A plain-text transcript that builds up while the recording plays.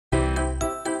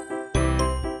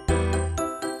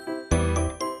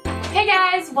Hey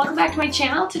guys, welcome back to my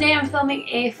channel. Today I'm filming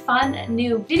a fun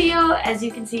new video. As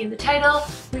you can see in the title,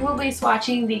 we will be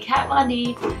swatching the Kat Von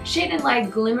D Shade and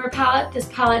Light Glimmer palette. This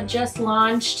palette just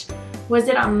launched. Was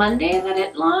it on Monday that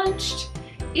it launched?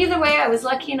 Either way, I was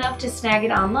lucky enough to snag it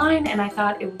online and I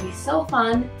thought it would be so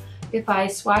fun if I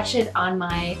swatch it on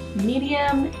my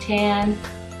medium tan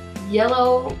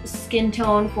yellow skin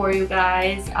tone for you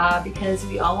guys because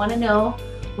we all want to know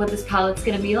what this palette's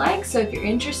going to be like. So if you're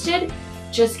interested,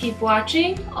 just keep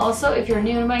watching. Also, if you're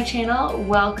new to my channel,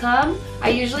 welcome. I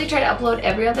usually try to upload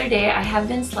every other day. I have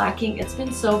been slacking. It's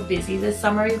been so busy this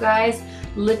summer, you guys.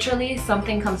 Literally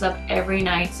something comes up every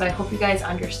night, so I hope you guys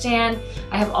understand.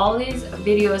 I have all these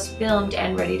videos filmed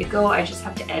and ready to go. I just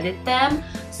have to edit them.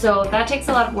 So that takes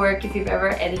a lot of work. If you've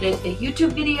ever edited a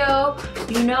YouTube video,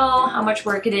 you know how much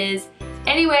work it is.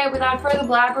 Anyway, without further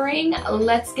blabbering,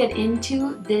 let's get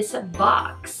into this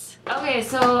box. Okay,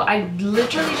 so I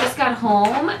literally just got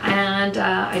home and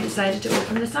I decided to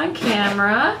open this on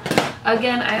camera.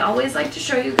 Again, I always like to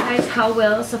show you guys how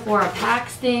well Sephora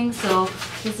packs things. So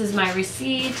this is my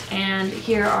receipt and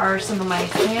here are some of my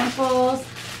samples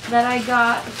that I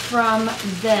got from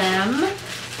them.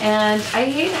 And I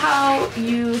hate how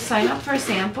you sign up for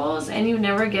samples and you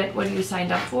never get what you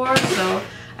signed up for. So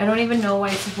I don't even know why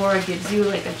Sephora gives you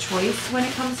like a choice when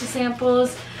it comes to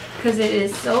samples, because it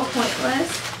is so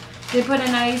pointless. They put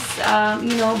a nice,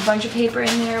 you know, bunch of paper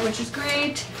in there, which is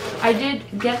great. I did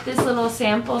get this little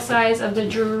sample size of the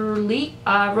Drooly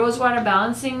Rosewater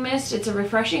Balancing Mist. It's a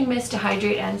refreshing mist to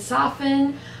hydrate and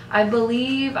soften. I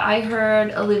believe I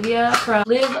heard Olivia from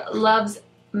Liv Loves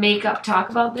Makeup talk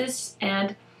about this,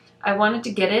 and I wanted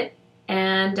to get it,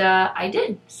 and I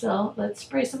did. So let's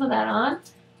spray some of that on.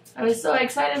 I was so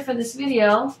excited for this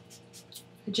video.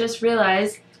 I just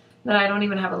realized that I don't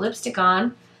even have a lipstick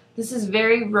on. This is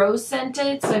very rose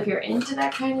scented, so if you're into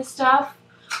that kind of stuff,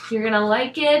 you're gonna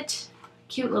like it.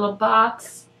 Cute little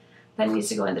box that needs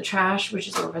to go in the trash, which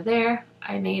is over there.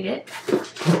 I made it.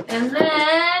 And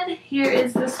then here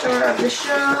is the star of the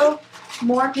show.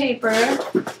 More paper.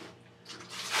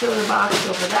 Throw the box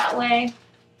over that way.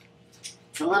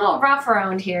 It's a little rough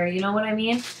around here, you know what I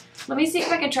mean? Let me see if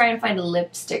I can try and find a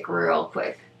lipstick real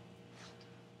quick.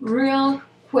 Real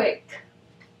quick.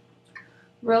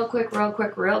 Real quick, real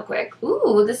quick, real quick.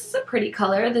 Ooh, this is a pretty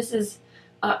color. This is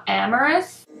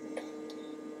Amorous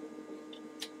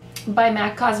by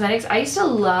MAC Cosmetics. I used to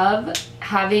love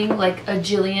having like a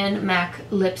jillion MAC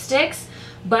lipsticks,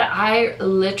 but I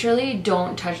literally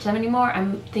don't touch them anymore.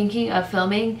 I'm thinking of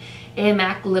filming a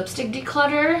MAC lipstick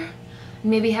declutter.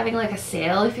 Maybe having like a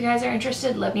sale. If you guys are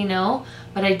interested, let me know.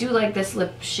 But I do like this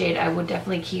lip shade. I would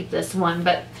definitely keep this one.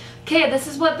 But okay, this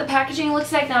is what the packaging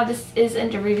looks like. Now this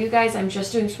isn't a review, guys. I'm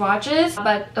just doing swatches.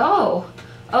 But oh,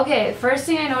 okay. First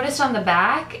thing I noticed on the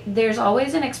back, there's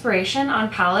always an expiration on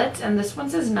palettes, and this one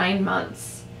says 9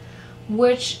 months,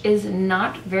 which is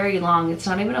not very long. It's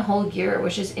not even a whole year,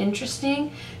 which is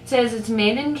interesting. It says it's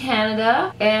made in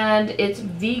Canada and it's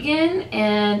vegan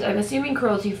and I'm assuming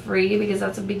cruelty free because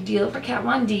that's a big deal for Kat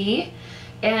Von D.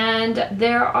 And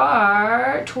there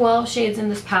are 12 shades in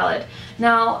this palette.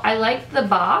 Now, I like the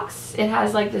box. It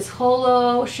has like this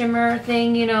holo shimmer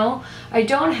thing, you know. I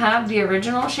don't have the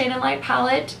original Shade and Light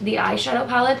palette, the eyeshadow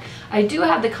palette. I do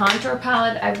have the contour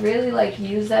palette. I really like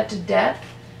use that to death.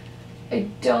 I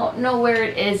don't know where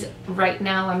it is right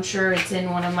now. I'm sure it's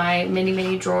in one of my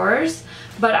many drawers.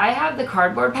 But I have the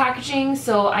cardboard packaging,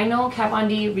 so I know Kat Von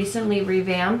D recently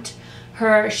revamped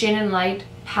her Shade and Light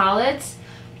palettes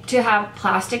to have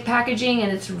plastic packaging,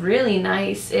 and it's really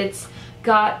nice. It's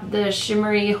got the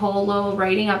shimmery holo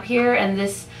writing up here, and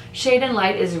this Shade and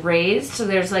Light is raised, so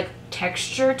there's like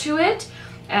texture to it,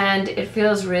 and it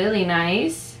feels really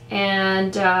nice.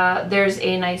 And there's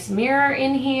a nice mirror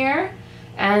in here.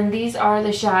 And these are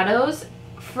the shadows.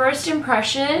 First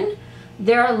impression,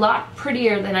 they're a lot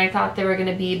prettier than I thought they were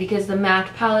going to be because the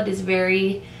matte palette is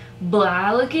very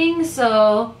blah looking.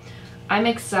 So I'm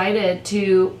excited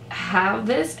to have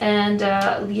this, and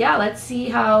yeah, let's see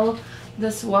how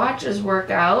the swatches work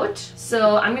out.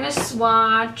 So I'm going to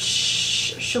swatch,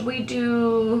 should we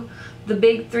do the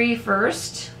big three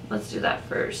first? Let's do that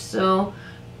first. So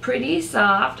pretty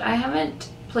soft. I haven't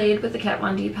played with the Kat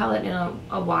Von D palette in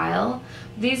a while.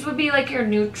 These would be like your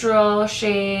neutral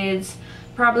shades,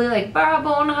 probably like brow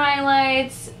bone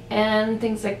highlights and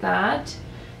things like that.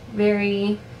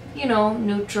 Very, you know,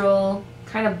 neutral,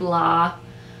 kind of blah.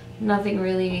 Nothing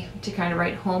really to kind of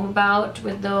write home about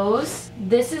with those.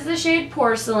 This is the shade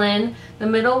Porcelain. The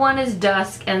middle one is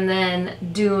Dusk, and then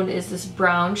Dune is this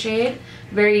brown shade.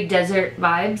 Very desert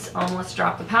vibes. Almost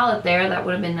dropped the palette there. That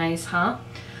would have been nice, huh?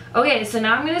 Okay, so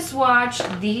now I'm gonna swatch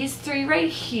these three right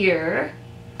here.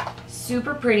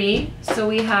 Super pretty. So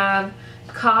we have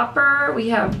copper, we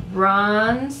have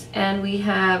bronze, and we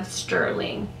have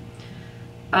sterling.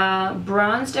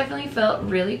 Bronze definitely felt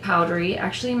really powdery.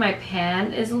 Actually, my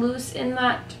pan is loose in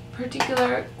that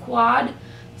particular quad,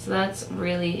 so that's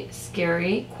really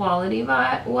scary quality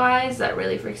wise. That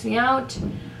really freaks me out.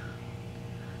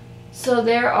 So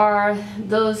there are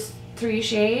those three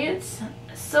shades.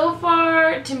 So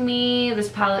far, to me, this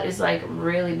palette is like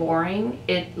really boring.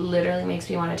 It literally makes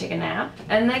me want to take a nap.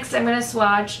 And next I'm gonna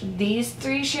swatch these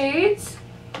three shades.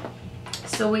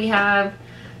 So we have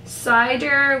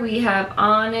Cider, we have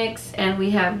Onyx, and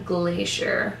we have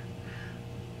Glacier.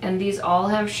 And these all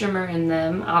have shimmer in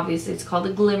them. Obviously, it's called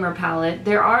a Glimmer palette.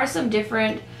 There are some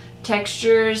different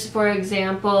textures. For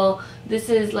example, this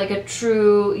is like a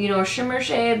true, you know, shimmer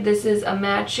shade. This is a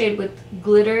matte shade with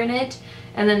glitter in it.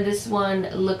 And then this one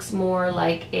looks more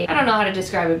like a, I don't know how to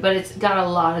describe it, but it's got a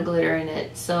lot of glitter in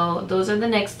it. So those are the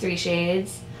next three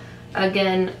shades.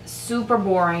 Again, super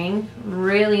boring.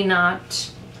 Really not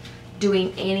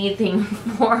doing anything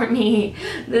for me,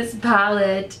 this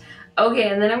palette. Okay,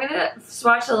 and then I'm gonna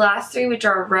swatch the last three, which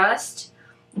are Rust,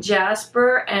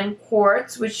 Jasper, and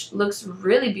Quartz, which looks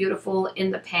really beautiful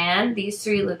in the pan. These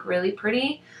three look really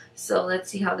pretty. So let's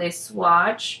see how they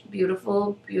swatch.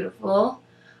 Beautiful, beautiful.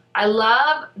 I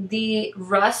love the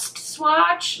Rust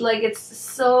swatch. Like, it's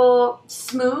so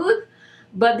smooth,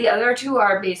 but the other two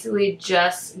are basically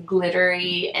just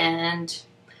glittery and,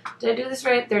 did I do this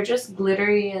right? They're just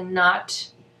glittery and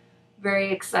not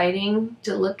very exciting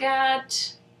to look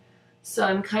at. So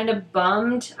I'm kind of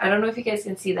bummed. I don't know if you guys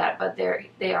can see that, but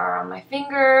they are on my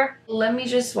finger. Let me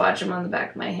just swatch them on the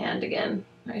back of my hand again.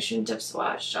 I shouldn't have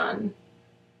swatched on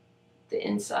the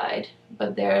inside,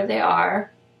 but there they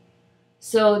are.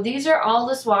 So these are all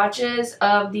the swatches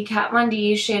of the Kat Von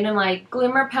D Shade and Light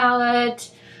Glimmer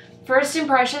palette. First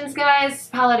impressions, guys, this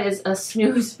palette is a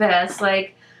snooze fest.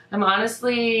 Like, I'm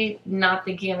honestly not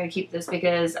thinking I'm going to keep this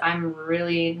because I'm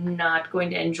really not going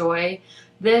to enjoy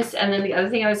this. And then the other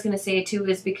thing I was going to say too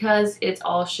is because it's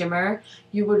all shimmer,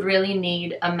 you would really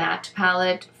need a matte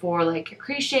palette for like your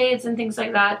crease shades and things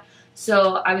like that.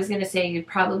 So I was going to say you'd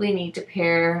probably need to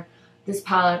pair this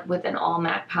palette with an all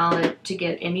matte palette to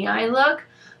get any eye look.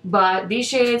 But these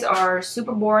shades are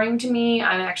super boring to me.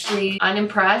 I'm actually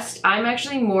unimpressed. I'm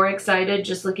actually more excited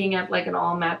just looking at like an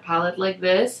all matte palette like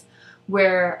this,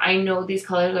 where I know these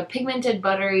colors are pigmented,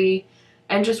 buttery,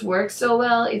 and just work so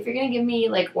well. If you're gonna give me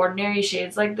like ordinary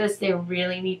shades like this, they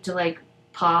really need to like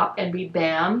pop and be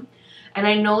bam. And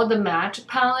I know the matte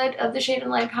palette of the Shade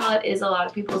and Light palette is a lot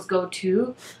of people's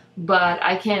go-to, but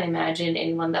I can't imagine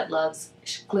anyone that loves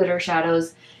glitter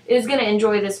shadows is gonna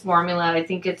enjoy this formula. I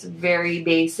think it's very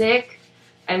basic.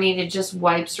 I mean, it just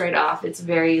wipes right off. It's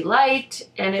very light,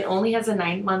 and it only has a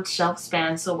 9-month shelf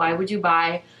span, so why would you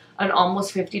buy an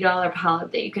almost $50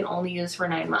 palette that you can only use for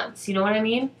 9 months? You know what I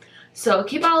mean? So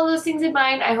keep all of those things in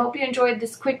mind. I hope you enjoyed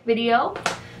this quick video.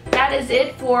 That is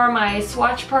it for my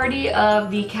swatch party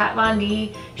of the Kat Von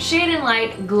D Shade and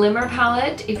Light Glimmer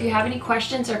palette. If you have any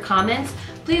questions or comments,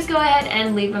 please go ahead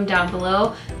and leave them down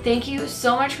below. Thank you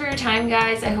so much for your time,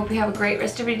 guys. I hope you have a great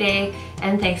rest of your day,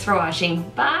 and thanks for watching.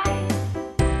 Bye!